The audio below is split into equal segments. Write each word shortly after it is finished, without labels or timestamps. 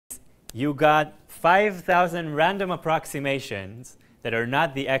you got 5,000 random approximations that are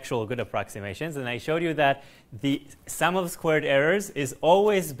not the actual good approximations. And I showed you that the sum of squared errors is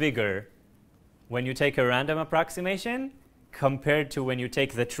always bigger when you take a random approximation compared to when you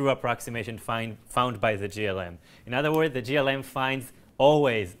take the true approximation found by the GLM. In other words, the GLM finds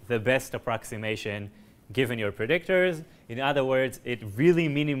always the best approximation given your predictors. In other words, it really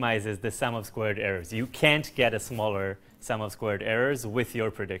minimizes the sum of squared errors. You can't get a smaller sum of squared errors with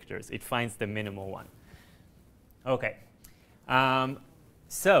your predictors. It finds the minimal one. OK.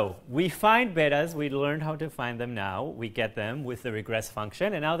 So we find betas. We learned how to find them now. We get them with the regress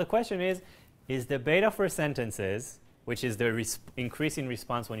function. And now the question is the beta for sentences, which is the increase in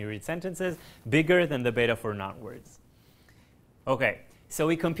response when you read sentences, bigger than the beta for non-words? OK. So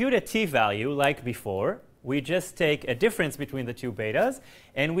we compute a t-value like before. We just take a difference between the two betas,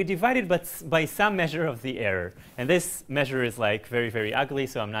 and we divide it by some measure of the error. And this measure is like very, very ugly,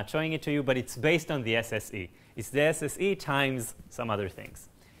 so I'm not showing it to you, but it's based on the SSE. It's the SSE times some other things.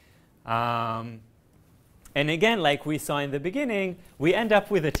 And again, like we saw in the beginning, we end up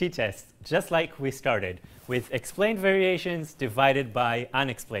with a t-test, just like we started, with explained variations divided by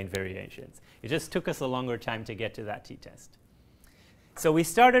unexplained variations. It just took us a longer time to get to that t-test. So we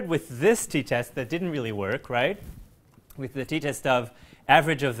started with this t-test that didn't really work, right? With the t-test of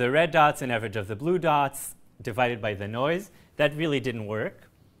average of the red dots and average of the blue dots divided by the noise. That really didn't work.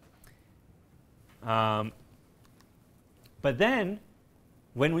 But then,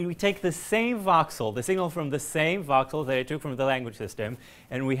 when we take the same voxel, the signal from the same voxel that I took from the language system,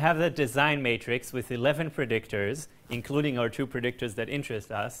 and we have that design matrix with 11 predictors, including our 2 predictors that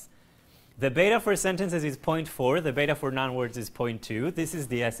interest us, the beta for sentences is 0.4. The beta for non-words is 0.2. This is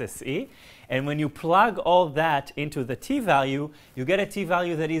the SSE. And when you plug all that into the t-value, you get a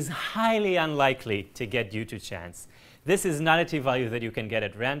t-value that is highly unlikely to get due to chance. This is not a t-value that you can get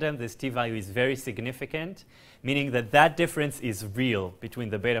at random. This t-value is very significant, meaning that that difference is real between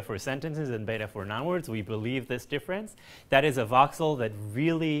the beta for sentences and beta for non-words. We believe this difference. That is a voxel that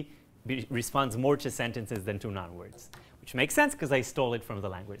really responds more to sentences than to non-words, which makes sense because I stole it from the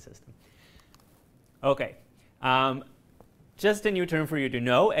language system. OK. Just a new term for you to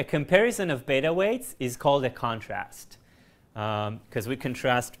know. A comparison of beta weights is called a contrast, because we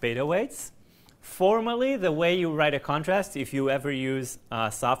contrast beta weights. Formally, the way you write a contrast, if you ever use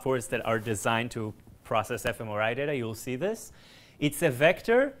softwares that are designed to process fMRI data, you'll see this. It's a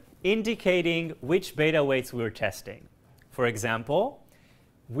vector indicating which beta weights we're testing. For example,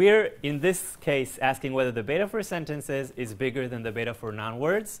 we're, in this case, asking whether the beta for sentences is bigger than the beta for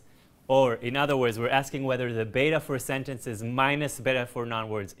non-words. Or, in other words, we're asking whether the beta for sentences minus beta for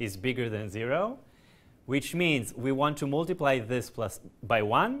non-words is bigger than 0, which means we want to multiply this by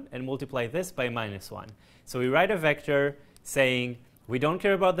 1 and multiply this by -1. So we write a vector saying we don't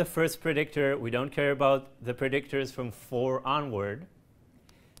care about the first predictor. We don't care about the predictors from 4 onward.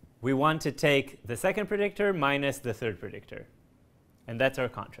 We want to take the second predictor minus the third predictor. And that's our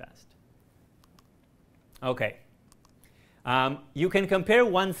contrast. OK. You can compare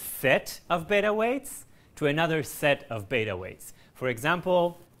one set of beta weights to another set of beta weights. For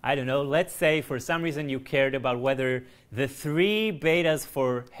example, I don't know, let's say for some reason you cared about whether the 3 betas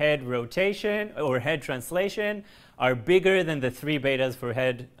for head rotation or head translation are bigger than the 3 betas for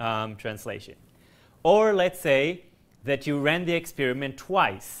head translation. Or let's say that you ran the experiment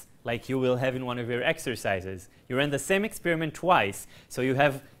twice, like you will have in one of your exercises. You ran the same experiment twice, so you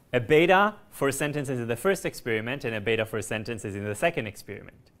have a beta for sentences in the first experiment and a beta for sentences in the second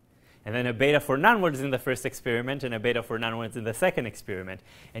experiment. And then a beta for non-words in the first experiment and a beta for non-words in the second experiment.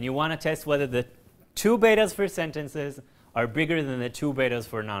 And you want to test whether the 2 betas for sentences are bigger than the 2 betas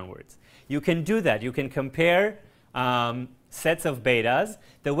for non-words. You can do that. You can compare sets of betas.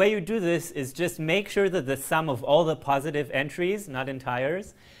 The way you do this is just make sure that the sum of all the positive entries, not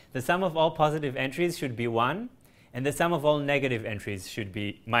entires, the sum of all positive entries should be 1. And the sum of all negative entries should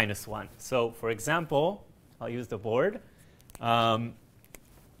be -1. So for example, I'll use the board.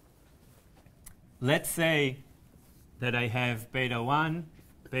 Let's say that I have beta 1,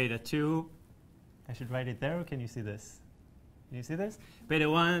 beta 2. I should write it there, or can you see this? Can you see this? Beta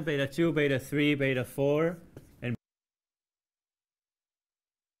 1, beta 2, beta 3, beta 4. And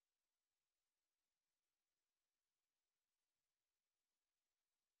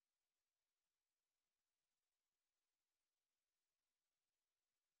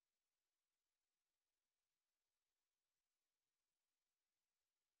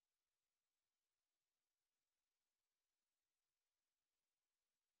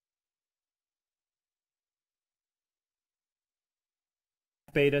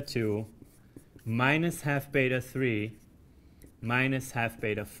beta 2 minus half beta 3 minus half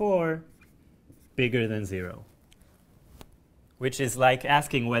beta 4 bigger than 0. Which is like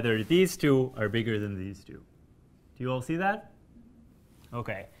asking whether these two are bigger than these two. Do you all see that?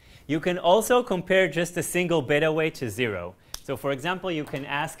 OK. You can also compare just a single beta weight to 0. So for example, you can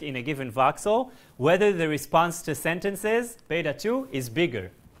ask in a given voxel whether the response to sentences, beta 2, is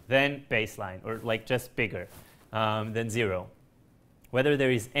bigger than baseline, or like just bigger than 0. Whether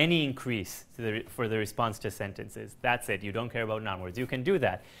there is any increase for the response to sentences. That's it. You don't care about non-words. You can do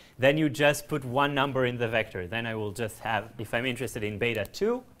that. Then you just put one number in the vector. Then I will just have, if I'm interested in beta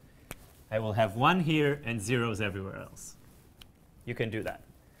 2, I will have 1 here and zeros everywhere else. You can do that.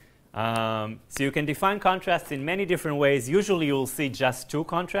 So you can define contrasts in many different ways. Usually you'll see just 2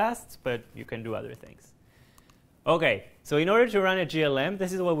 contrasts, but you can do other things. OK, so in order to run a GLM,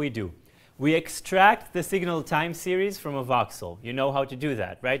 this is what we do. We extract the signal time series from a voxel. You know how to do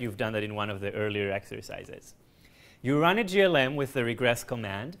that, right? You've done that in one of the earlier exercises. You run a GLM with the regress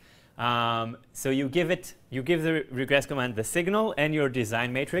command. So you give the regress command the signal and your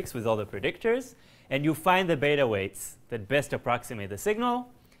design matrix with all the predictors. And you find the beta weights that best approximate the signal.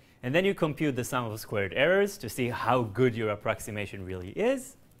 And then you compute the sum of squared errors to see how good your approximation really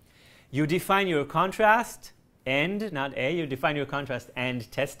is. You define your contrast and, not A, you define your contrast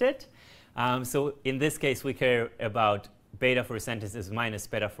and test it. So in this case, we care about beta for sentences minus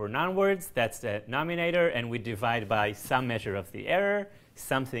beta for non-words. That's the denominator. And we divide by some measure of the error,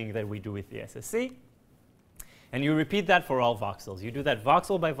 something that we do with the SSC. And you repeat that for all voxels. You do that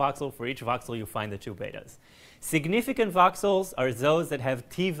voxel by voxel. For each voxel, you find the 2 betas. Significant voxels are those that have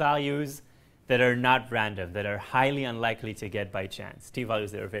t-values that are not random, that are highly unlikely to get by chance.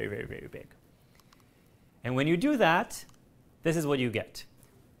 T-values that are very, very, very big. And when you do that, this is what you get.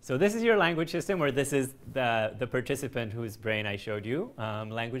 So this is your language system, or this is the participant whose brain I showed you,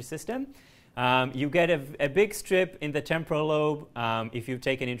 language system. You get a big strip in the temporal lobe. If you've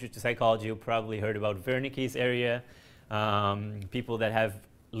taken interest to psychology, you've probably heard about Wernicke's area. People that have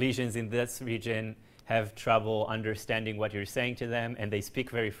lesions in this region have trouble understanding what you're saying to them, and they speak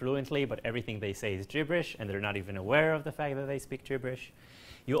very fluently, but everything they say is gibberish, and they're not even aware of the fact that they speak gibberish.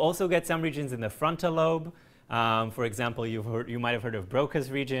 You also get some regions in the frontal lobe. For example, you might have heard of Broca's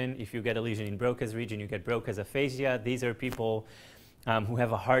region. If you get a lesion in Broca's region, you get Broca's aphasia. These are people who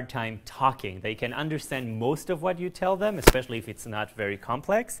have a hard time talking. They can understand most of what you tell them, especially if it's not very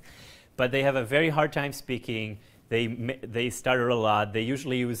complex, but they have a very hard time speaking. They stutter a lot. They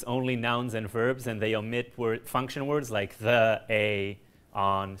usually use only nouns and verbs, and they omit function words like the, a,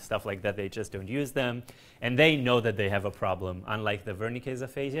 on, stuff like that. They just don't use them. And they know that they have a problem. Unlike the Wernicke's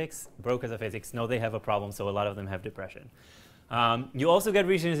aphasics, Broca's aphasics know they have a problem, so a lot of them have depression. You also get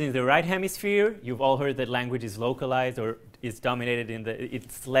regions in the right hemisphere. You've all heard that language is localized or is dominated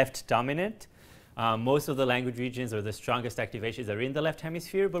it's left dominant. Most of the language regions or the strongest activations are in the left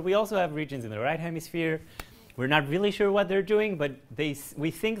hemisphere, but we also have regions in the right hemisphere. We're not really sure what they're doing, but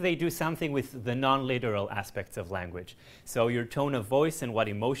we think they do something with the non-literal aspects of language. So your tone of voice and what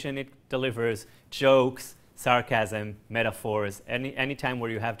emotion it delivers, jokes, sarcasm, metaphors, any time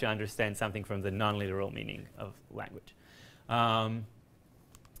where you have to understand something from the non-literal meaning of language.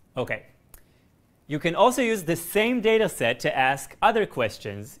 OK. You can also use the same data set to ask other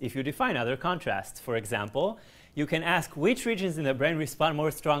questions if you define other contrasts. For example, you can ask which regions in the brain respond more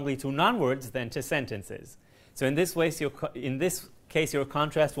strongly to non-words than to sentences. So in this case, your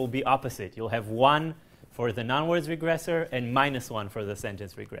contrast will be opposite. You'll have 1 for the non-words regressor and -1 for the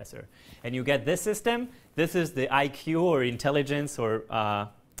sentence regressor. And you get this system. This is the IQ, or intelligence, or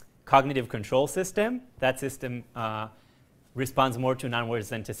cognitive control system. That system responds more to non-words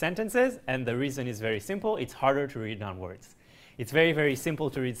than to sentences. And the reason is very simple. It's harder to read non-words. It's very, very simple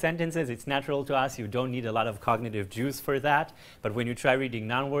to read sentences. It's natural to us. You don't need a lot of cognitive juice for that. But when you try reading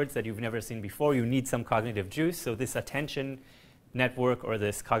non-words that you've never seen before, you need some cognitive juice. So this attention network, or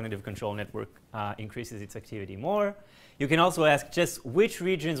this cognitive control network, increases its activity more. You can also ask just which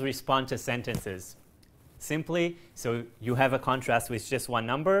regions respond to sentences. Simply, so you have a contrast with just one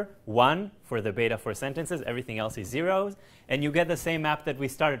number, 1 for the beta for sentences. Everything else is zeros. And you get the same map that we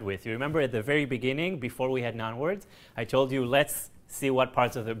started with. You remember at the very beginning, before we had non-words, I told you, let's see what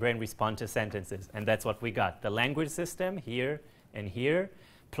parts of the brain respond to sentences. And that's what we got. The language system here and here,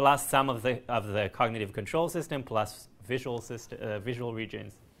 plus some of the cognitive control system, plus visual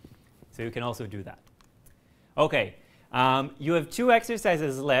regions. So you can also do that. OK. You have 2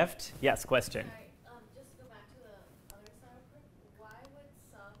 exercises left. Yes, question?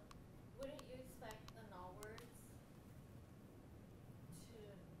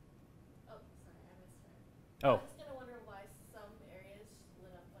 Oh. I was going to wonder why some areas lit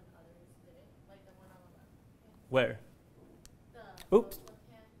up when others didn't, like the one on the left. Where? The Oops.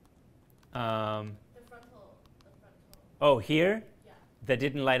 Oh, here? Yeah. That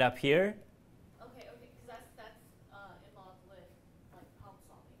didn't light up here? Okay, because that's involved with like problem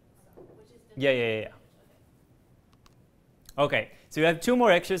solving and stuff, which is different. Yeah. Okay, so you have two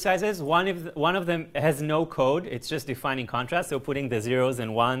more exercises. One of them has no code. It's just defining contrast, so putting the zeros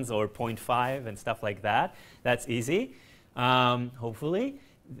and ones or 0.5 and stuff like that. That's easy, hopefully.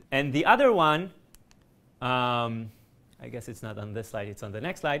 And the other one, I guess it's not on this slide, it's on the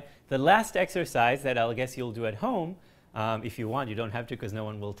next slide. The last exercise that I'll guess you'll do at home, if you want, you don't have to because no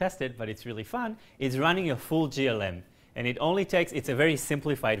one will test it, but it's really fun, is running a full GLM. And it only takes, it's a very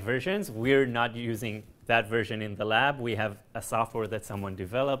simplified version. We're not using that version in the lab. We have a software that someone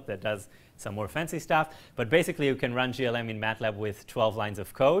developed that does some more fancy stuff. But basically, you can run GLM in MATLAB with 12 lines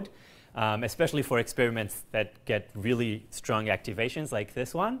of code, especially for experiments that get really strong activations like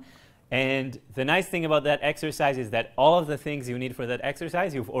this one. And the nice thing about that exercise is that all of the things you need for that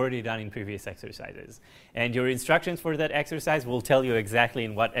exercise, you've already done in previous exercises. And your instructions for that exercise will tell you exactly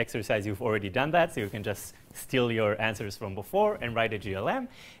in what exercise you've already done that. So you can just steal your answers from before and write a GLM.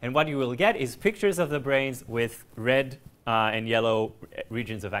 And what you will get is pictures of the brains with red and yellow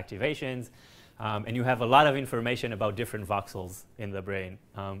regions of activations. And you have a lot of information about different voxels in the brain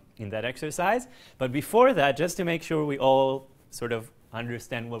in that exercise. But before that, just to make sure we all sort of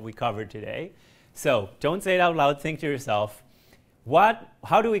understand what we covered today. So don't say it out loud, think to yourself,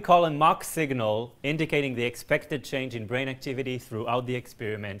 how do we call a mock signal indicating the expected change in brain activity throughout the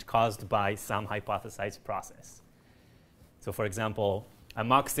experiment caused by some hypothesized process? So for example, a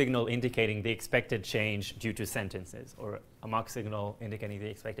mock signal indicating the expected change due to sentences, or a mock signal indicating the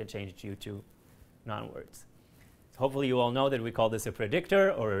expected change due to non-words. So hopefully you all know that we call this a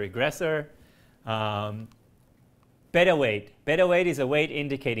predictor or a regressor. Beta weight. Beta weight is a weight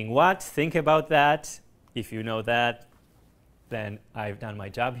indicating what? Think about that. If you know that, then I've done my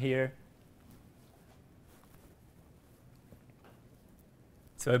job here.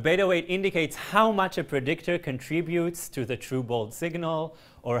 So a beta weight indicates how much a predictor contributes to the true bold signal,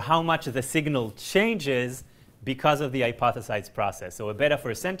 or how much the signal changes because of the hypothesized process. So a beta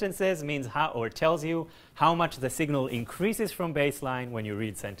for sentences means how, or tells you how much the signal increases from baseline when you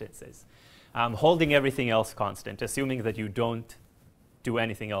read sentences. Holding everything else constant, assuming that you don't do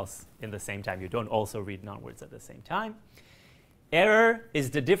anything else in the same time. You don't also read non-words at the same time. Error is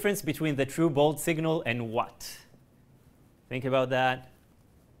the difference between the true bold signal and what? Think about that.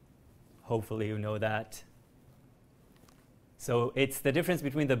 Hopefully you know that. So it's the difference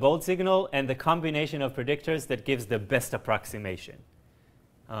between the bold signal and the combination of predictors that gives the best approximation.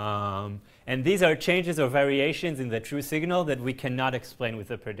 And these are changes or variations in the true signal that we cannot explain with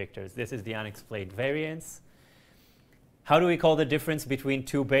the predictors. This is the unexplained variance. How do we call the difference between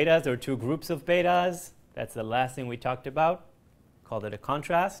two betas or two groups of betas? That's the last thing we talked about. Call it a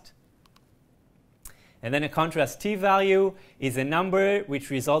contrast. And then a contrast t-value is a number which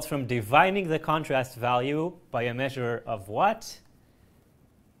results from dividing the contrast value by a measure of what?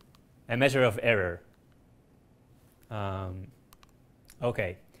 A measure of error.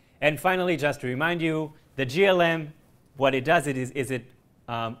 Okay. And finally, just to remind you, the GLM, what it does is it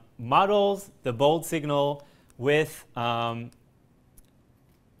models the bold signal with a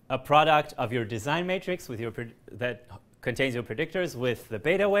product of your design matrix with your that contains your predictors with the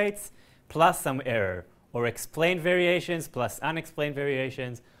beta weights plus some error, or explained variations plus unexplained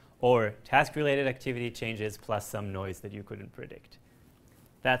variations, or task-related activity changes plus some noise that you couldn't predict.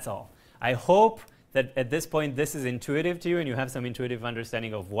 That's all. I hope that at this point this is intuitive to you and you have some intuitive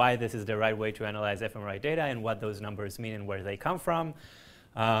understanding of why this is the right way to analyze fMRI data and what those numbers mean and where they come from.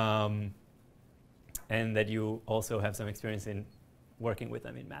 And that you also have some experience in working with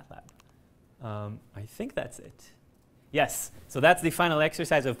them in MATLAB. I think that's it. Yes, so that's the final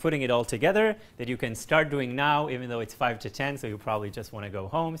exercise of putting it all together that you can start doing now, even though it's 5 to 10, so you probably just want to go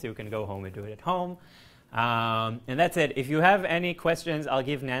home, so you can go home and do it at home. And that's it. If you have any questions, I'll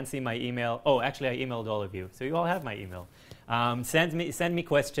give Nancy my email. Oh, actually, I emailed all of you, so you all have my email. Send me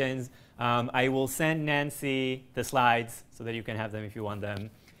questions. I will send Nancy the slides so that you can have them if you want them.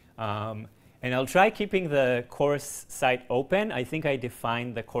 And I'll try keeping the course site open. I think I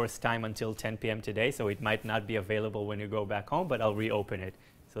defined the course time until 10 p.m. today, so it might not be available when you go back home, but I'll reopen it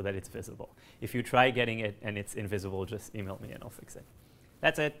so that it's visible. If you try getting it and it's invisible, just email me and I'll fix it.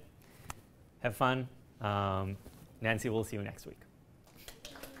 That's it. Have fun. Nancy, we'll see you next week.